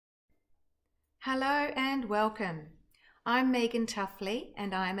Hello and welcome. I'm Megan Tuffley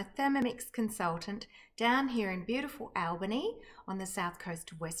and I'm a Thermomix consultant down here in beautiful Albany on the south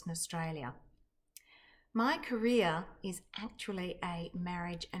coast of Western Australia. My career is actually a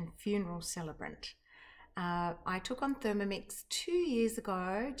marriage and funeral celebrant. I took on Thermomix 2 years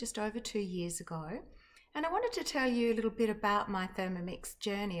ago, just over 2 years ago, and I wanted to tell you a little bit about my Thermomix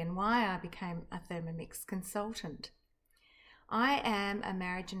journey and why I became a Thermomix consultant. I am a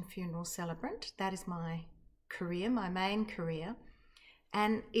marriage and funeral celebrant. That is my career, my main career,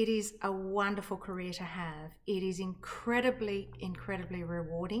 and it is a wonderful career to have. It is incredibly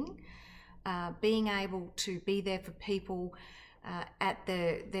rewarding, being able to be there for people at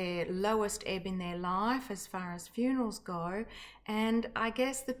their lowest ebb in their life as far as funerals go, and I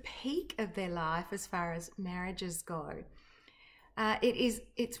guess the peak of their life as far as marriages go.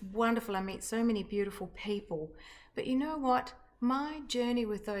 It's wonderful. I meet so many beautiful people, but you know what? My journey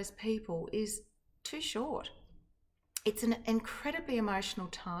with those people is too short. It's an incredibly emotional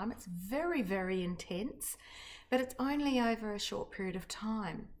time. It's very intense, but it's only over a short period of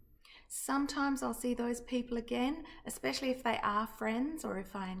time. Sometimes I'll see those people again, especially if they are friends or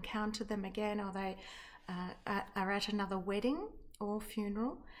if I encounter them again or they are at another wedding or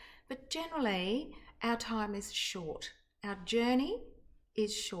funeral. But generally, our time is short. Our journey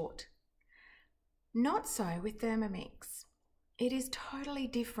is short. Not so with Thermomix. It is totally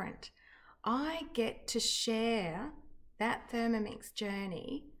different. I get to share that Thermomix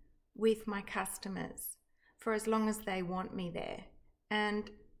journey with my customers for as long as they want me there. And,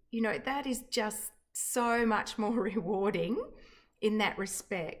 you know, that is just so much more rewarding in that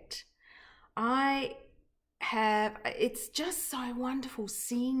respect. It's just so wonderful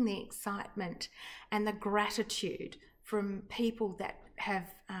seeing the excitement and the gratitude from people that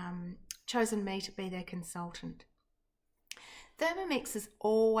have chosen me to be their consultant. Thermomix has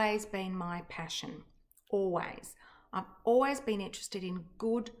always been my passion, always. I've always been interested in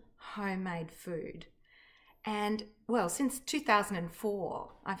good homemade food. And well, since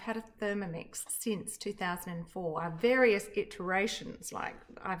 2004, I've had a Thermomix since 2004. I've various iterations, like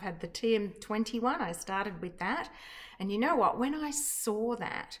I've had the TM21, I started with that. And you know what, when I saw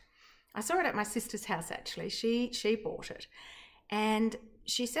that, I saw it at my sister's house actually, she bought it. And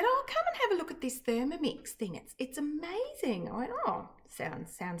she said, "Oh, come and have a look at this Thermomix thing. It's amazing." I went, "Oh,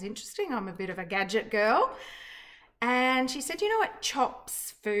 sounds interesting. I'm a bit of a gadget girl." And she said, "You know, it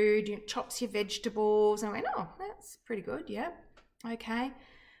chops food, it chops your vegetables." I went, "Oh, that's pretty good, yeah, okay."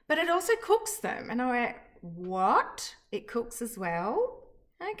 "But it also cooks them." And I went, "What? It cooks as well?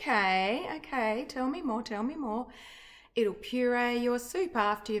 Okay, tell me more. It'll puree your soup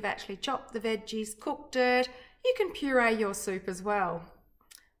after you've actually chopped the veggies, cooked it. You can puree your soup as well."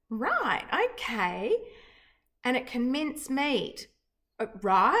 "Right, okay." "And it can mince meat."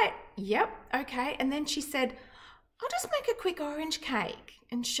 "Right, yep, okay." And then she said, "I'll just make a quick orange cake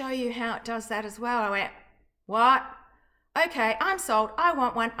and show you how it does that as well." I went, "What? Okay, I'm sold. I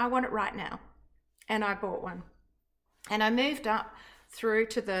want one. I want it right now." And I bought one. And I moved up through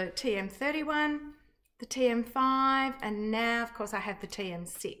to the TM31, the TM5, and now, of course, I have the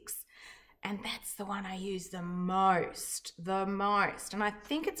TM6. And that's the one I use the most. And I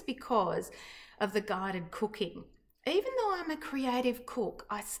think it's because of the guided cooking. Even though I'm a creative cook,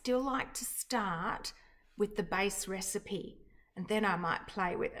 I still like to start with the base recipe and then I might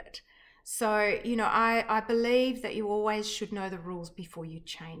play with it. So, you know, I believe that you always should know the rules before you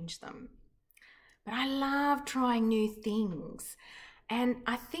change them. But I love trying new things. And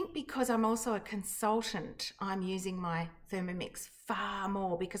I think because I'm also a consultant, I'm using my Thermomix far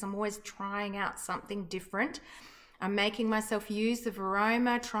more because I'm always trying out something different. I'm making myself use the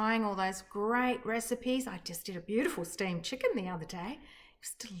aroma, trying all those great recipes. I just did a beautiful steamed chicken the other day. It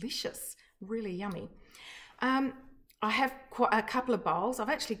was delicious, really yummy. I have quite a couple of bowls. I've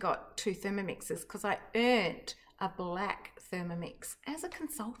actually got 2 Thermomixes because I earned a black Thermomix as a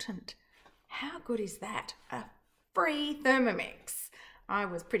consultant. How good is that? A free Thermomix. I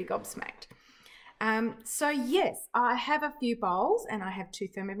was pretty gobsmacked. So yes, I have a few bowls and I have 2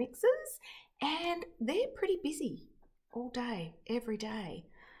 Thermomixes and they're pretty busy all day, every day.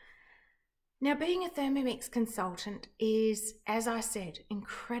 Now, being a Thermomix consultant is, as I said,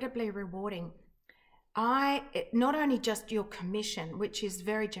 incredibly rewarding. Not only just your commission, which is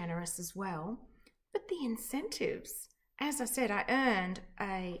very generous as well, but the incentives. As I said, I earned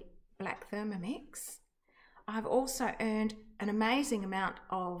a black Thermomix. I've also earned an amazing amount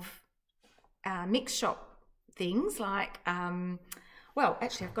of mix shop things like, well,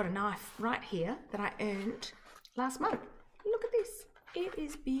 actually I've got a knife right here that I earned last month. Look at this. It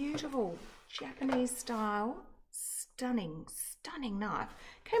is beautiful. Japanese style stunning, stunning knife.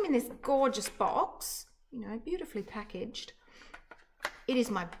 Came in this gorgeous box, you know, beautifully packaged. It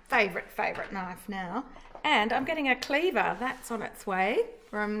is my favourite knife now. And I'm getting a cleaver. That's on its way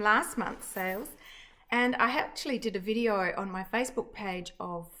from last month's sales. And I actually did a video on my Facebook page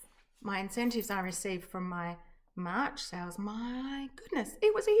of my incentives I received from my March sales. My goodness,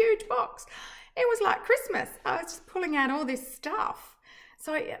 it was a huge box. It was like Christmas. I was just pulling out all this stuff.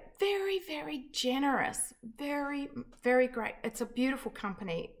 So very, very generous, very, very great. It's a beautiful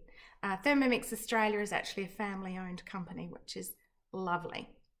company. Thermomix Australia is actually a family-owned company, which is lovely.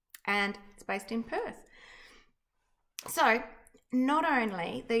 And it's based in Perth. So not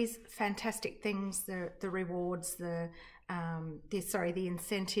only these fantastic things, the rewards, the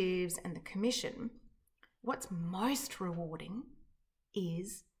incentives and the commission, what's most rewarding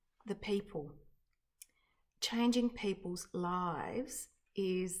is the people. Changing people's lives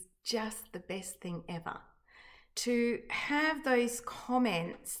is just the best thing ever. To have those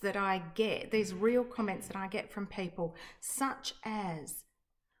comments that I get, these real comments that I get from people, such as,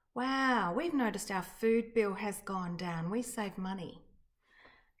 wow, we've noticed our food bill has gone down, we save money.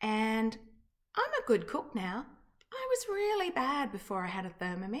 And I'm a good cook now. I was really bad before I had a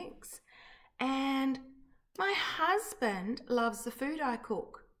Thermomix. And my husband loves the food I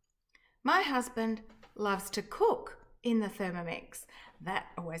cook. My husband loves to cook in the Thermomix. That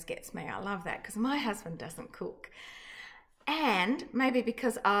always gets me. I love that because my husband doesn't cook. And maybe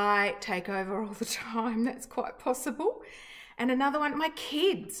because I take over all the time, that's quite possible. And another one, my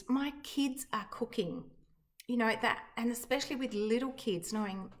kids are cooking. You know, that, and especially with little kids,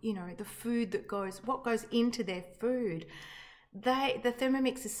 knowing, you know, the food that what goes into their food. The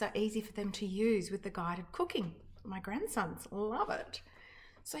Thermomix is so easy for them to use with the guided cooking. My grandsons love it.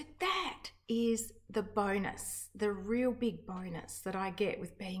 So that is the bonus, the real big bonus that I get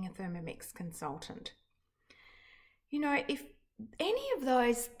with being a Thermomix consultant. You know, if any of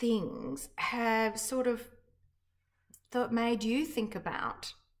those things have sort of made you think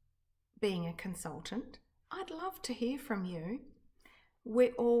about being a consultant, I'd love to hear from you.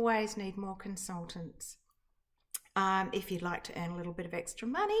 We always need more consultants. If you'd like to earn a little bit of extra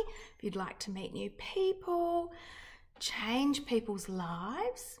money, if you'd like to meet new people, change people's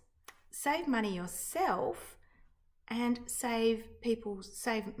lives, save money yourself, and save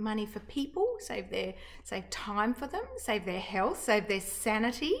money for people, save time for them, save their health, save their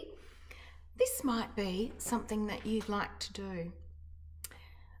sanity. This might be something that you'd like to do.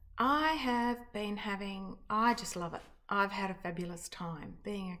 I just love it. I've had a fabulous time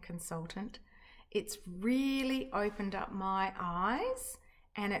being a consultant. It's really opened up my eyes,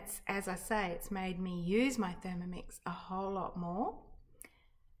 and it's, as I say, it's made me use my Thermomix a whole lot more.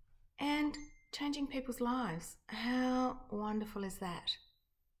 And changing people's lives. How wonderful is that?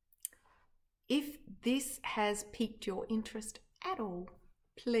 If this has piqued your interest at all,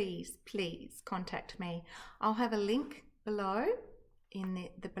 please contact me. I'll have a link below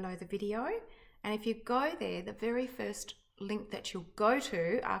below the video, and if you go there, the very first link that you'll go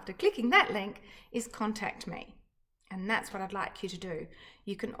to after clicking that link is contact me, and that's what I'd like you to do.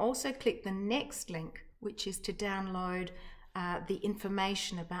 You can also click the next link, which is to download the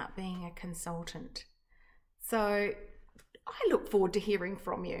information about being a consultant. So I look forward to hearing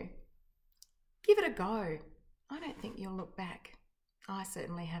from you. Give it a go. I don't think you'll look back. I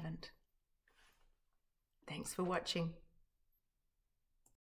certainly haven't. Thanks for watching.